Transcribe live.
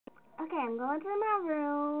Okay, I'm going to my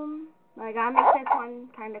room. I gotta make this one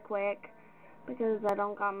kind of quick because I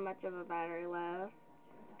don't got much of a battery left.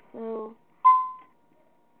 So,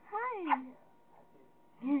 hi.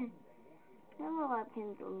 Hello,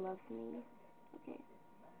 webkinz loves me. Okay,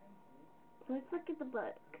 so let's look at the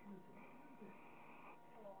book.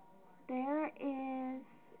 There is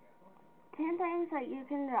 10 things that you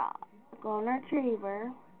can draw. Golden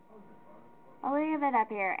retriever. I'll leave it up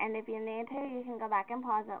here, and if you need to, you can go back and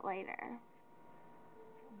pause it later.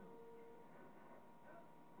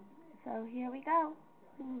 So here we go.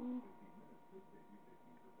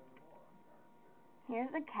 Here's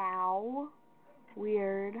a cow.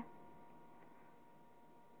 Weird.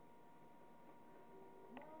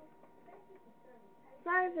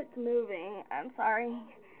 Sorry if it's moving. I'm sorry.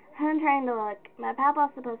 I'm trying to look. My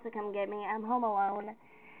papa's supposed to come get me. I'm home alone,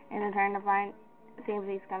 and I'm trying to see if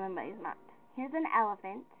he's coming, but he's not. Here's an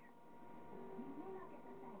elephant.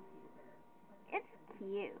 It's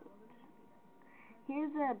cute.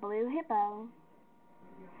 Here's a blue hippo.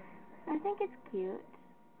 I think it's cute.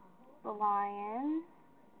 The lion.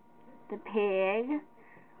 The pig.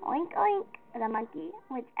 Oink oink. The monkey,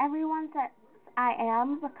 which everyone says I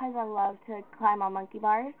am because I love to climb on monkey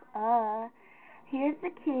bars. Here's the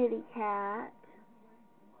kitty cat.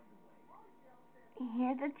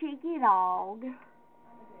 Here's a cheeky dog.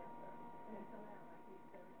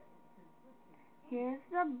 Here's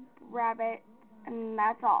the rabbit, and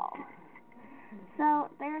that's all. So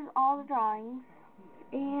there's all the drawings,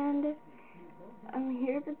 and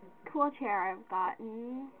here's a cool chair I've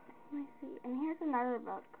gotten. Let me see. And here's another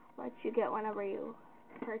book, which you get whenever you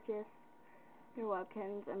purchase your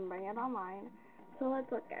webkinz and bring it online. So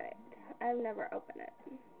let's look at it. I've never opened it.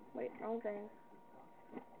 Wait, wrong thing.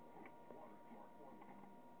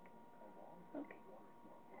 Okay.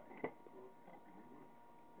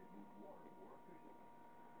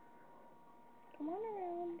 Come on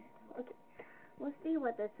around. Okay. Let's see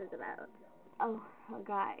what this is about. Oh, a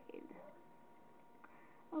guide.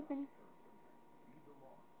 Open.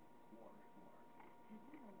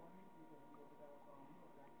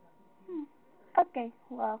 Okay,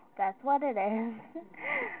 well, that's what it is.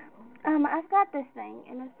 I've got this thing,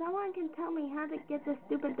 and if someone can tell me how to get this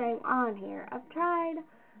stupid thing on here. I've tried,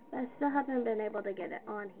 but I still haven't been able to get it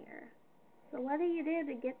on here. So what do you do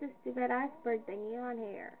to get this stupid iceberg thingy on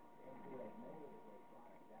here?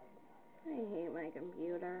 I hate my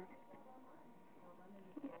computer.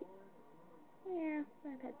 Yeah,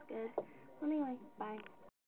 that's good. Anyway, bye.